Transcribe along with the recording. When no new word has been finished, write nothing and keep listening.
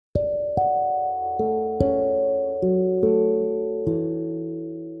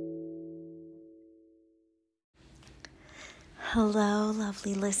Hello,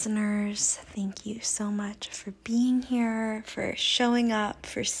 lovely listeners. Thank you so much for being here, for showing up,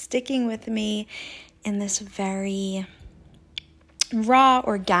 for sticking with me in this very raw,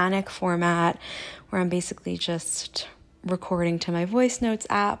 organic format where I'm basically just recording to my voice notes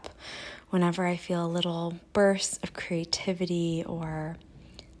app whenever I feel a little burst of creativity or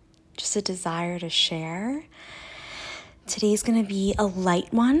just a desire to share. Today's going to be a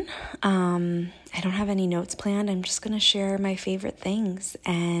light one. I don't have any notes planned. I'm just going to share my favorite things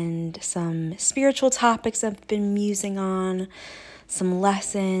and some spiritual topics I've been musing on, some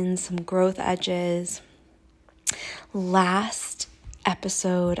lessons, some growth edges. Last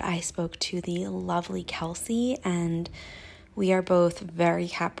episode, I spoke to the lovely Kelsey, and we are both very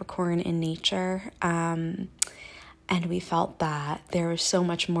Capricorn in nature. And we felt that there was so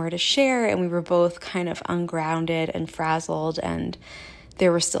much more to share, and we were both kind of ungrounded and frazzled, and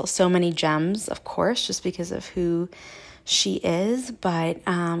there were still so many gems, of course, just because of who she is, but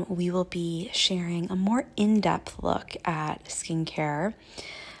we will be sharing a more in-depth look at skincare.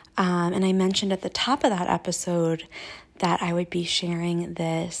 And I mentioned at the top of that episode that I would be sharing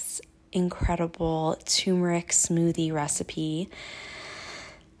this incredible turmeric smoothie recipe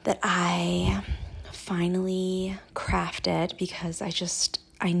that I finally crafted because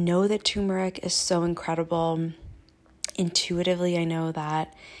I know that turmeric is so incredible. Intuitively, I know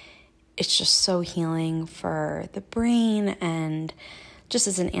that it's just so healing for the brain and just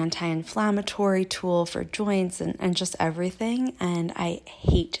as an anti-inflammatory tool for joints and just everything. And I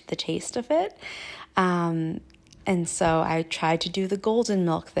hate the taste of it. And so I tried to do the golden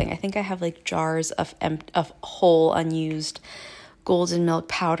milk thing. I think I have like jars of whole unused golden milk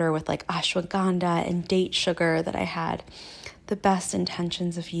powder with like ashwagandha and date sugar that I had the best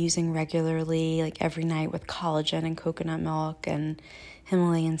intentions of using regularly, like every night with collagen and coconut milk and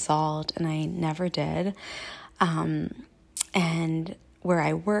Himalayan salt, and I never did. And where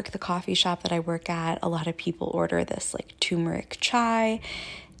I work, the coffee shop that I work at, a lot of people order this like turmeric chai,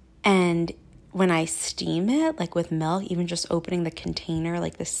 and when I steam it, like with milk, even just opening the container,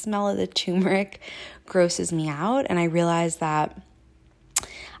 like the smell of the turmeric grosses me out, and I realized that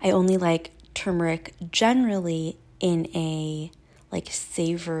I only like turmeric generally in a like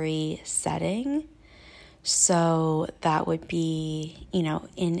savory setting. So that would be, in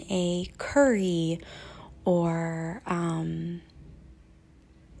a curry or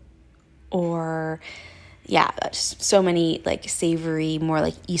just so many like savory, more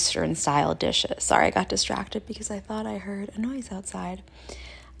like Eastern style dishes. Sorry, I got distracted because I thought I heard a noise outside.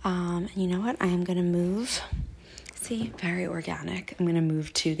 And you know what? I am going to move. See, very organic. I'm going to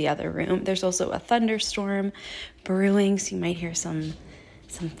move to the other room. There's also a thunderstorm brewing, so you might hear some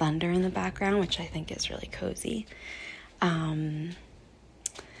thunder in the background, which I think is really cozy.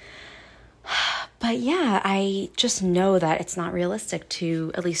 But yeah, I just know that it's not realistic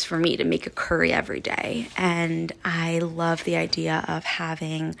to, at least for me, to make a curry every day. And I love the idea of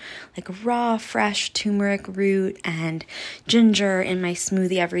having like raw, fresh turmeric root and ginger in my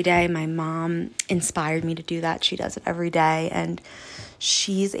smoothie every day. My mom inspired me to do that. She does it every day. And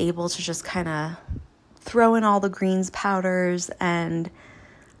she's able to just kind of throw in all the greens powders and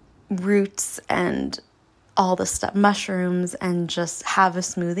roots and all the stuff, mushrooms, and just have a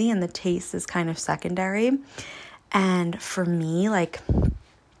smoothie, and the taste is kind of secondary. And for me, like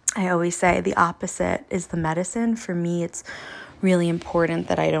I always say, the opposite is the medicine. For me, it's really important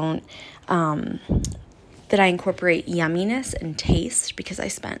that I don't, that I incorporate yumminess and taste, because I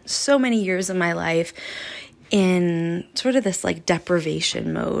spent so many years of my life in sort of this like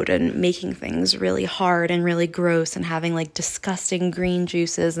deprivation mode and making things really hard and really gross and having like disgusting green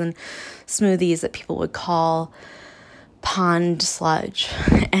juices and smoothies that people would call pond sludge.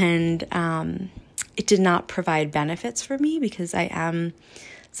 And it did not provide benefits for me because I am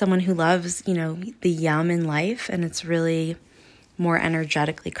someone who loves, the yum in life, and it's really more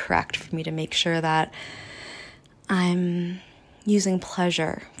energetically correct for me to make sure that I'm using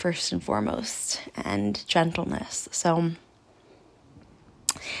pleasure first and foremost and gentleness. So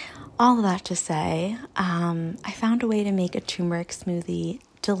all of that to say, I found a way to make a turmeric smoothie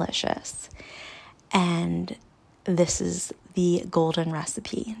delicious. And this is the golden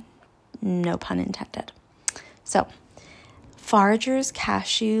recipe. No pun intended. So Forager's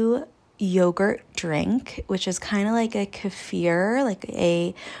cashew yogurt drink, which is kind of like a kefir, like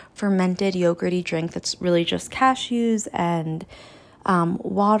a fermented yogurty drink that's really just cashews and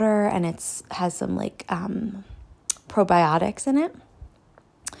water, and has some like probiotics in it,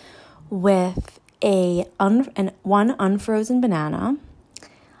 with one unfrozen banana,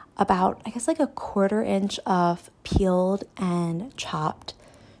 about, I guess, like a 1/4 inch of peeled and chopped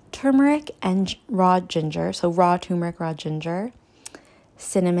turmeric and raw ginger. So raw turmeric, raw ginger,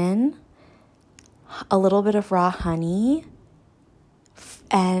 cinnamon, a little bit of raw honey,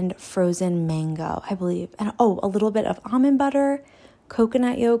 and frozen mango, I believe. And a little bit of almond butter,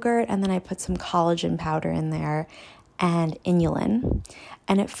 coconut yogurt, and then I put some collagen powder in there and inulin.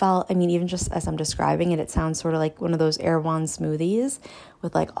 And it felt, even just as I'm describing it, it sounds sort of like one of those Erewhon smoothies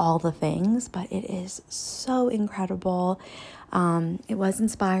with like all the things, but it is so incredible. It was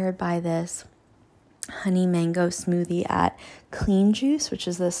inspired by this honey mango smoothie at Clean Juice, which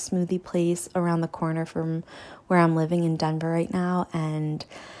is this smoothie place around the corner from where I'm living in Denver right now. And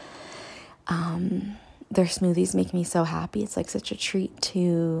their smoothies make me so happy. It's like such a treat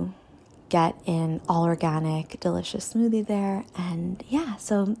to get an all organic, delicious smoothie there. And yeah,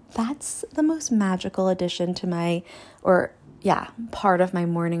 so that's the most magical addition to part of my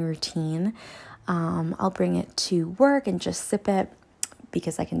morning routine. I'll bring it to work and just sip it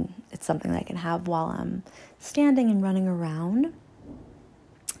because it's something that I can have while I'm standing and running around.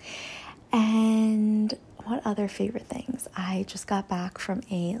 And what other favorite things? I just got back from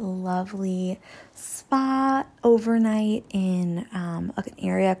a lovely spa overnight in an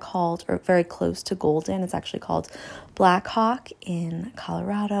area very close to Golden. It's actually called Black Hawk in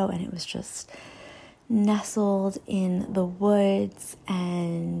Colorado, and it was just nestled in the woods.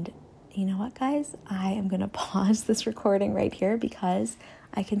 And you know what, guys? I am going to pause this recording right here because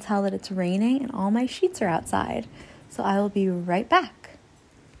I can tell that it's raining and all my sheets are outside. So I will be right back.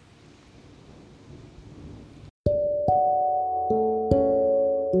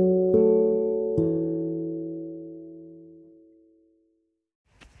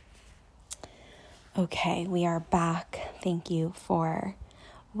 Okay, we are back. Thank you for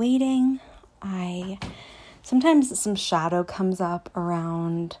waiting. Sometimes some shadow comes up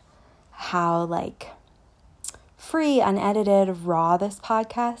around how free, unedited, raw this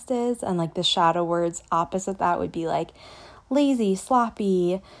podcast is, and the shadow words opposite that would be lazy,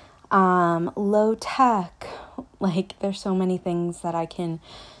 sloppy, low tech. There's so many things that I can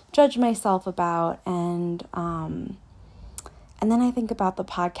judge myself about, and then I think about the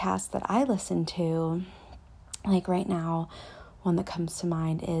podcasts that I listen to. Right now, one that comes to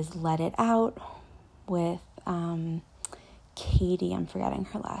mind is Let It Out with Katie. I'm forgetting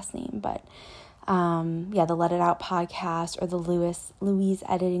her last name, but the Let It Out podcast, or the Louise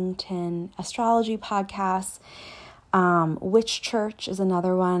Eddington astrology podcast. Witch Church is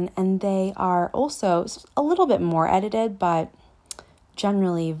another one, and they are also a little bit more edited, but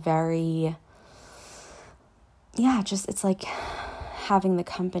generally very, it's like having the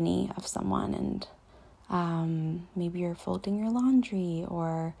company of someone, and maybe you're folding your laundry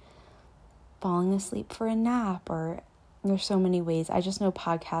or falling asleep for a nap, or there's so many ways. I just know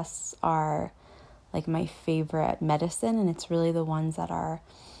podcasts are my favorite medicine, and it's really the ones that are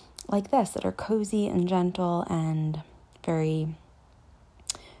like this, that are cozy and gentle and very,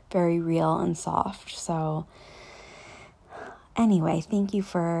 very real and soft. So anyway, thank you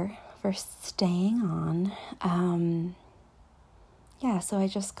for staying on. So I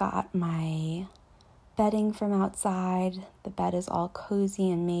just got my bedding from outside. The bed is all cozy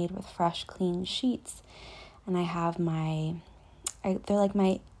and made with fresh, clean sheets. And I have they're like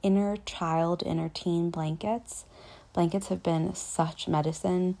my inner child, inner teen blankets. Blankets have been such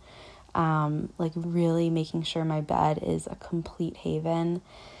medicine. Really making sure my bed is a complete haven.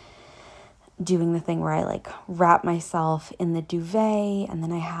 Doing the thing where I wrap myself in the duvet, and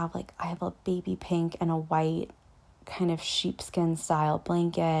then I have a baby pink and a white kind of sheepskin style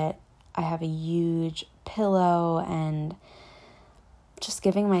blanket. I have a huge pillow, and just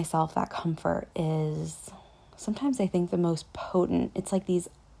giving myself that comfort is sometimes I think the most potent. It's these,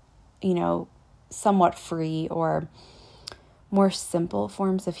 somewhat free or more simple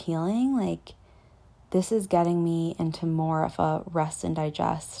forms of healing. This is getting me into more of a rest and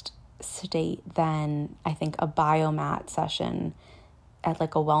digest state than I think a biomat session at a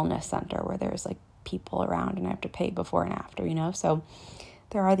wellness center where there's people around and I have to pay before and after, So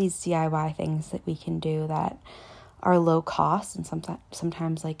there are these DIY things that we can do that are low cost and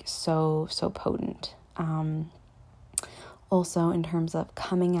sometimes so potent. Also, in terms of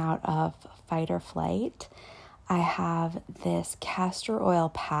coming out of fight or flight, I have this castor oil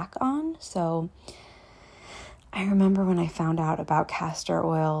pack on. So I remember when I found out about castor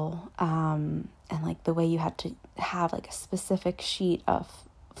oil, and the way you had to have a specific sheet of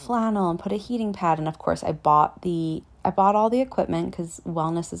flannel and put a heating pad. And of course I bought all the equipment, because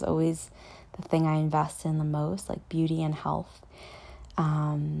wellness is always the thing I invest in the most, beauty and health.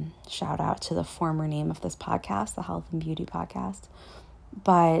 Shout out to the former name of this podcast, the Health and Beauty Podcast.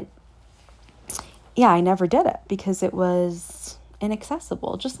 But yeah, I never did it because it was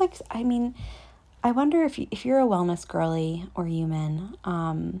inaccessible. I wonder if you're a wellness girly or human,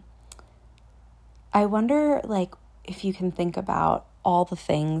 I wonder like if you can think about all the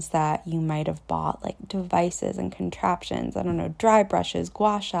things that you might have bought, like devices and contraptions, I don't know, dry brushes,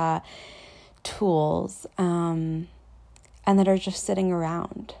 gua sha, tools, and that are just sitting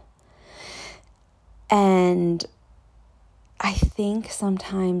around. And I think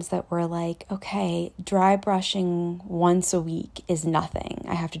sometimes that we're like, okay, dry brushing once a week is nothing.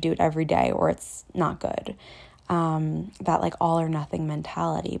 I have to do it every day or it's not good. That like all or nothing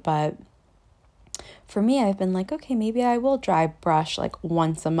mentality. But for me, I've been like, okay, maybe I will dry brush like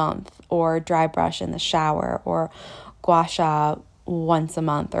once a month, or dry brush in the shower, or gua sha once a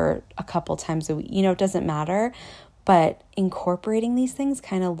month or a couple times a week. It doesn't matter. But incorporating these things,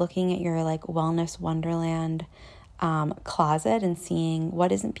 kind of looking at your like wellness wonderland closet and seeing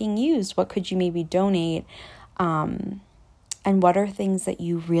what isn't being used, what could you maybe donate, and what are things that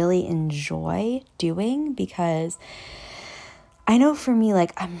you really enjoy doing. Because I know for me,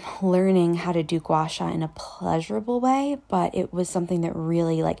 like I'm learning how to do gua sha in a pleasurable way, but it was something that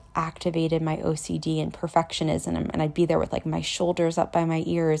really like activated my OCD and perfectionism. And I'd be there with like my shoulders up by my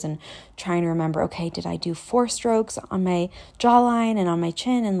ears and trying to remember, okay, did I do 4 strokes on my jawline and on my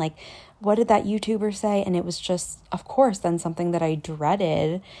chin? And like, what did that YouTuber say? And it was just, of course, then something that I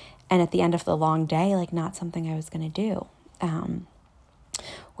dreaded. And at the end of the long day, like not something I was going to do.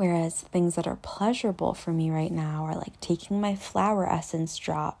 Whereas things that are pleasurable for me right now are like taking my flower essence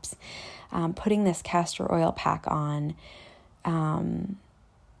drops, putting this castor oil pack on,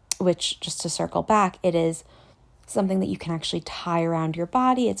 which, just to circle back, it is something that you can actually tie around your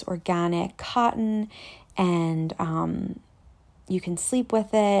body. It's organic cotton, and you can sleep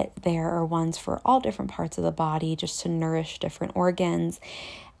with it. There are ones for all different parts of the body just to nourish different organs.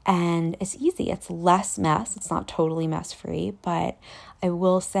 And it's easy. It's less mess. It's not totally mess free, but I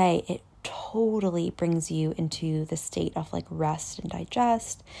will say it totally brings you into the state of like rest and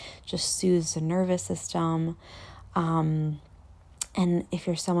digest, just soothes the nervous system. And if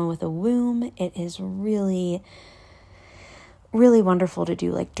you're someone with a womb, it is really, really wonderful to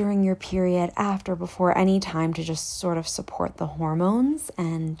do like during your period, after, before, any time, to just sort of support the hormones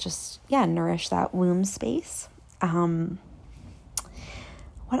and just, nourish that womb space.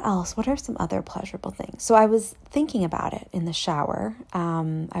 What else? What are some other pleasurable things? So I was thinking about it in the shower.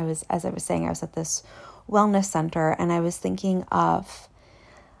 As I was saying, I was at this wellness center, and I was thinking of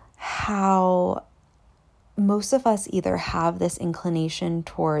how most of us either have this inclination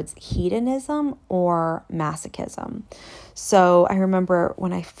towards hedonism or masochism. So I remember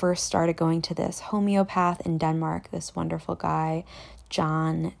when I first started going to this homeopath in Denmark, this wonderful guy,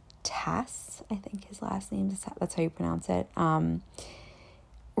 John Tass, I think his last name is, that's how you pronounce it.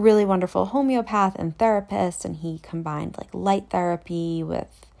 Really wonderful homeopath and therapist, and he combined like light therapy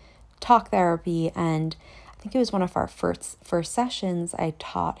with talk therapy. And I think it was one of our first sessions. I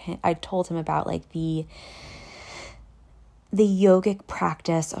told him about like the yogic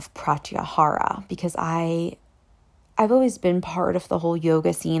practice of pratyahara, because I've always been part of the whole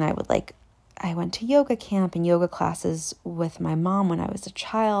yoga scene. I went to yoga camp and yoga classes with my mom when I was a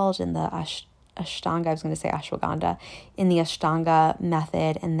child in the Ashtanga, I was going to say ashwagandha, in the Ashtanga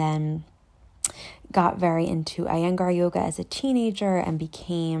method, and then got very into Iyengar yoga as a teenager and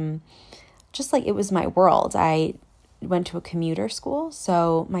became just like, it was my world. I went to a commuter school,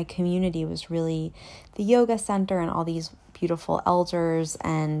 so my community was really the yoga center and all these beautiful elders,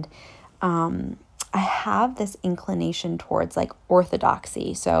 and I have this inclination towards like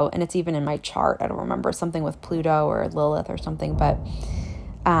orthodoxy. So, and it's even in my chart. I don't remember, something with Pluto or Lilith or something, but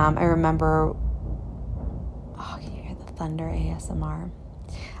I remember, can you hear the thunder ASMR?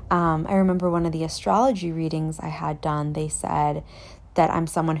 I remember one of the astrology readings I had done, they said that I'm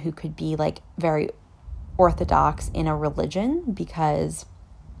someone who could be like very orthodox in a religion because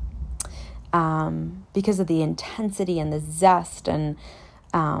of the intensity and the zest and,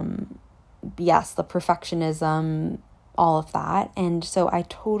 yes, the perfectionism, all of that. And so I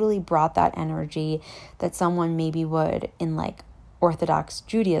totally brought that energy that someone maybe would in like Orthodox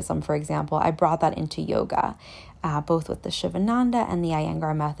Judaism, for example. I brought that into yoga, both with the Shivananda and the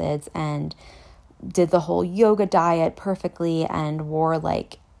Iyengar methods, and did the whole yoga diet perfectly, and wore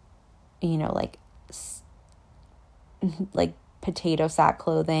like potato sack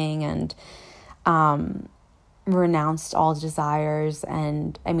clothing, and renounced all desires.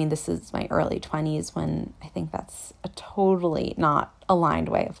 And I mean, this is my early 20s, when I think that's a totally not aligned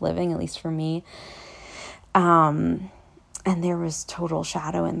way of living, at least for me. And there was total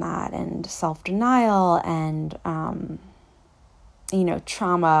shadow in that, and self-denial, and,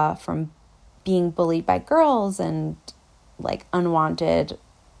 trauma from being bullied by girls, and like unwanted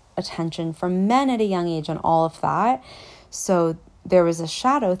attention from men at a young age and all of that. So there was a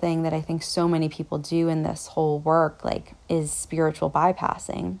shadow thing that I think so many people do in this whole work, like, is spiritual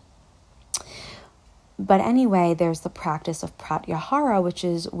bypassing. But anyway, there's the practice of pratyahara, which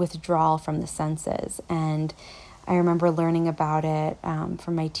is withdrawal from the senses. And I remember learning about it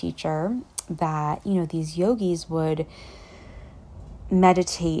from my teacher, that, these yogis would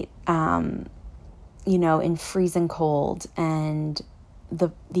meditate, in freezing cold. And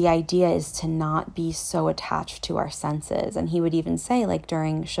the idea is to not be so attached to our senses. And he would even say, like,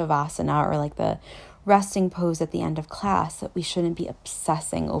 during shavasana, or like the resting pose at the end of class, that we shouldn't be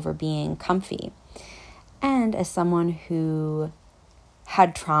obsessing over being comfy. And as someone who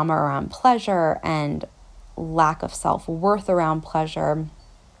had trauma around pleasure and lack of self-worth around pleasure,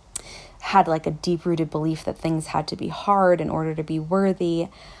 had like a deep-rooted belief that things had to be hard in order to be worthy,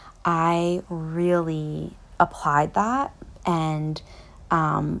 I really applied that and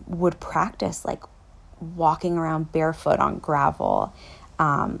would practice like walking around barefoot on gravel,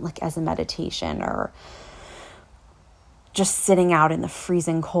 like as a meditation, or just sitting out in the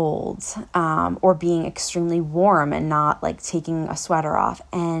freezing cold, or being extremely warm and not like taking a sweater off.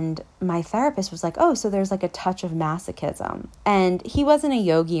 And my therapist was like, oh, so there's like a touch of masochism. And he wasn't a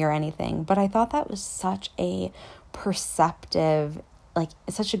yogi or anything, but I thought that was such a perceptive, like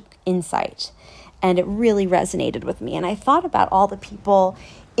such an insight. And it really resonated with me. And I thought about all the people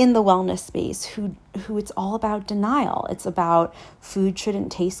in the wellness space who it's all about denial. It's about food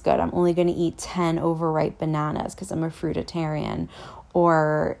shouldn't taste good. I'm only going to eat 10 overripe bananas because I'm a fruitarian.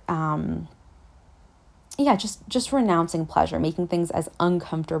 Or, just renouncing pleasure, making things as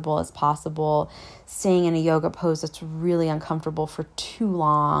uncomfortable as possible, staying in a yoga pose that's really uncomfortable for too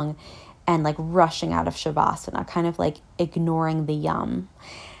long, and like rushing out of shavasana, kind of like ignoring the yum.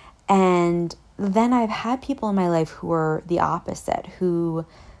 And then I've had people in my life who are the opposite, who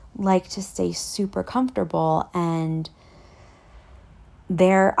like to stay super comfortable, and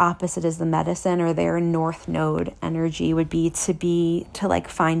their opposite is the medicine, or their north node energy would be to like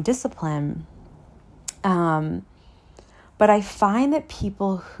find discipline. But I find that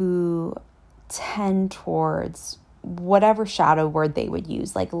people who tend towards whatever shadow word they would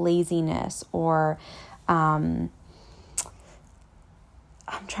use, like laziness, or I'm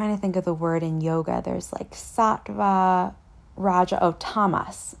trying to think of the word in yoga. There's like sattva, raja,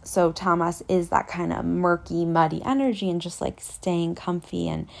 tamas. So tamas is that kind of murky, muddy energy, and just like staying comfy,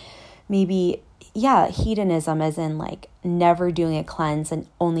 and maybe, hedonism as in like never doing a cleanse and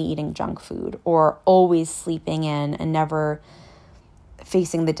only eating junk food, or always sleeping in and never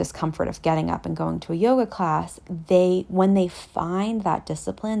facing the discomfort of getting up and going to a yoga class. When they find that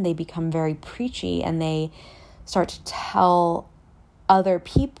discipline, they become very preachy, and they start to tell other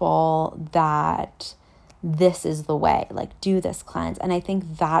people that this is the way, like do this cleanse. And I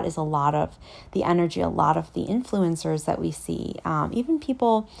think that is a lot of the energy, a lot of the influencers that we see. Even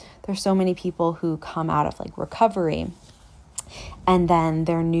people, there's so many people who come out of like recovery, and then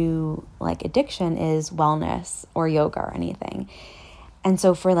their new like addiction is wellness or yoga or anything. And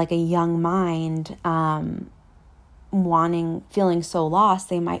so for like a young mind, feeling so lost,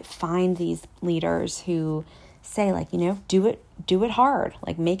 they might find these leaders who say like, do it hard,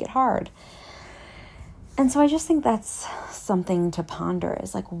 like make it hard. And so I just think that's something to ponder,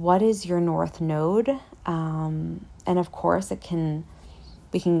 is like, what is your north node? And of course it can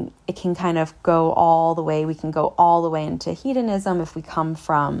kind of go all the way. We can go all the way into hedonism if we come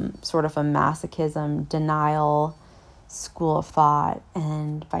from sort of a masochism, denial school of thought,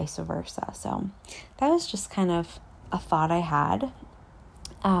 and vice versa. So that was just kind of a thought I had.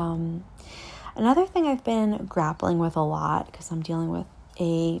 Another thing I've been grappling with a lot, because I'm dealing with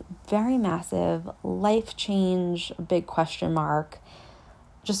a very massive life change, a big question mark,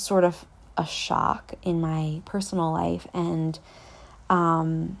 just sort of a shock in my personal life. And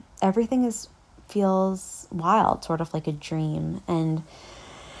everything feels wild, sort of like a dream. And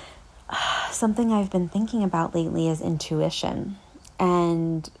something I've been thinking about lately is intuition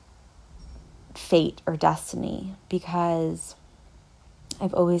and fate or destiny, because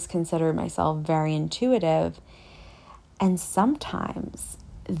I've always considered myself very intuitive. And sometimes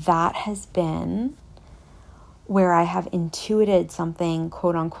that has been where I have intuited something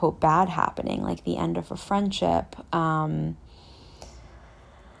quote unquote bad happening, like the end of a friendship,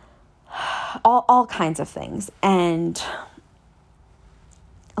 all kinds of things. And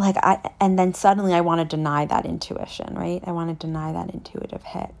and then suddenly I want to deny that intuition, right? I want to deny that intuitive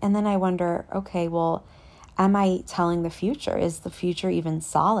hit. And then I wonder, okay, well, am I telling the future? Is the future even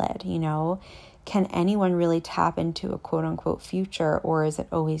solid? Can anyone really tap into a quote unquote future, or is it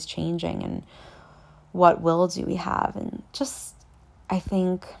always changing? And what will do we have? And just, I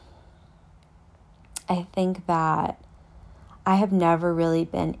think I think that I have never really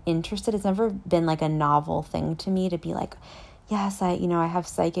been interested. It's never been like a novel thing to me to be like, yes, I have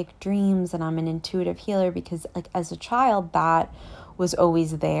psychic dreams and I'm an intuitive healer, because like as a child that was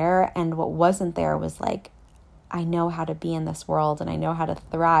always there. And what wasn't there was like, I know how to be in this world and I know how to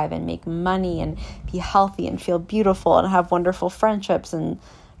thrive and make money and be healthy and feel beautiful and have wonderful friendships and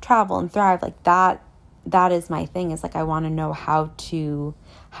travel and thrive. Like that is my thing, is like I want to know how to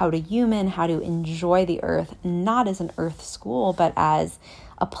enjoy the earth, not as an earth school, but as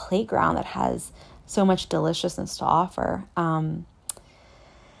a playground that has so much deliciousness to offer.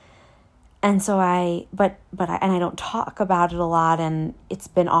 And so I don't talk about it a lot, and it's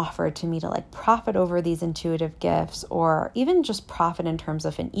been offered to me to like profit over these intuitive gifts, or even just profit in terms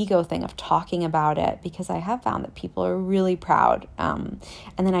of an ego thing of talking about it, because I have found that people are really proud. And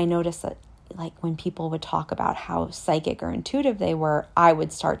then I noticed that like when people would talk about how psychic or intuitive they were, I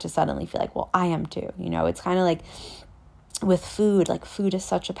would start to suddenly feel like, well, I am too. It's kind of like with food, like food is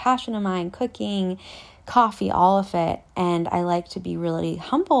such a passion of mine, cooking, coffee, all of it. And I like to be really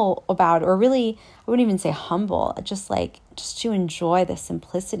humble about, or really, I wouldn't even say humble, just to enjoy the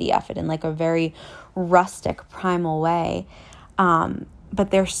simplicity of it in like a very rustic, primal way.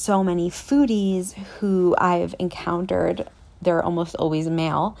 But there's so many foodies who I've encountered, they're almost always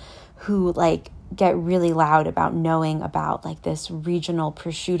male, who like get really loud about knowing about like this regional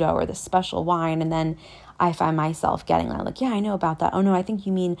prosciutto or this special wine. And then I find myself getting like, yeah, I know about that. Oh no, I think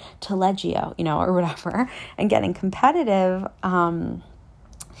you mean Taleggio, or whatever, and getting competitive. And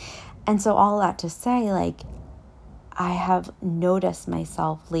so all that to say, like, I have noticed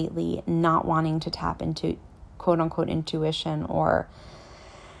myself lately not wanting to tap into quote unquote intuition, or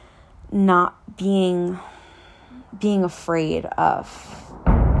not being afraid of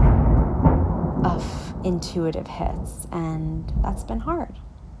intuitive hits. And that's been hard.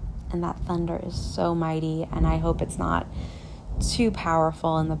 And that thunder is so mighty, and I hope it's not too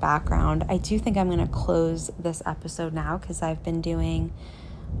powerful in the background. I do think I'm going to close this episode now, because I've been doing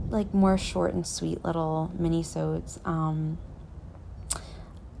like more short and sweet little mini-sodes. I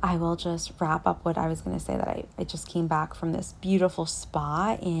will just wrap up what I was going to say, that I just came back from this beautiful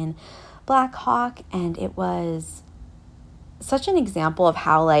spa in Black Hawk, and it was such an example of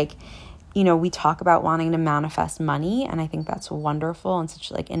how like, we talk about wanting to manifest money, and I think that's wonderful and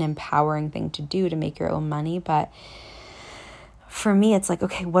such like an empowering thing to do, to make your own money. But for me, it's like,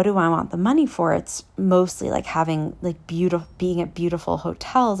 okay, what do I want the money for? It's mostly like having like being at beautiful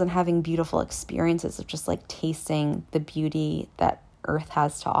hotels and having beautiful experiences of just like tasting the beauty that Earth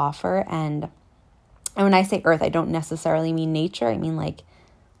has to offer. And when I say Earth, I don't necessarily mean nature. I mean like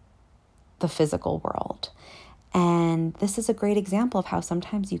the physical world. And this is a great example of how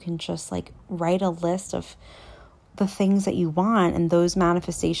sometimes you can just like write a list of the things that you want, and those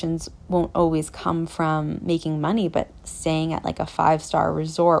manifestations won't always come from making money, but staying at like a 5-star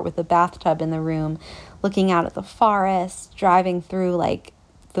resort with a bathtub in the room, looking out at the forest, driving through like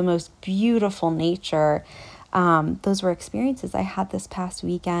the most beautiful nature. Those were experiences I had this past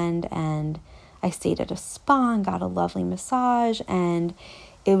weekend, and I stayed at a spa and got a lovely massage, and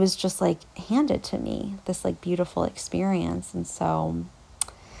it was just like handed to me, this like beautiful experience. And so,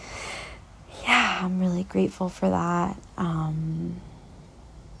 yeah, I'm really grateful for that.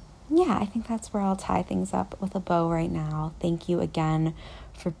 Yeah, I think that's where I'll tie things up with a bow right now. Thank you again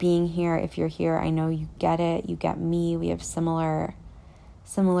for being here. If you're here, I know you get it. You get me. We have similar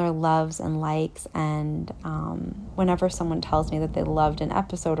loves and likes. And whenever someone tells me that they loved an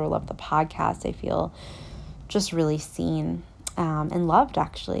episode or loved the podcast, I feel just really seen. And loved,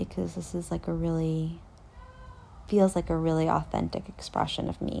 actually, because this is like feels like a really authentic expression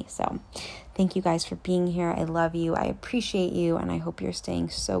of me. So thank you guys for being here. I love you. I appreciate you. And I hope you're staying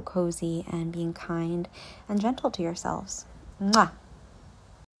so cozy and being kind and gentle to yourselves. Mwah.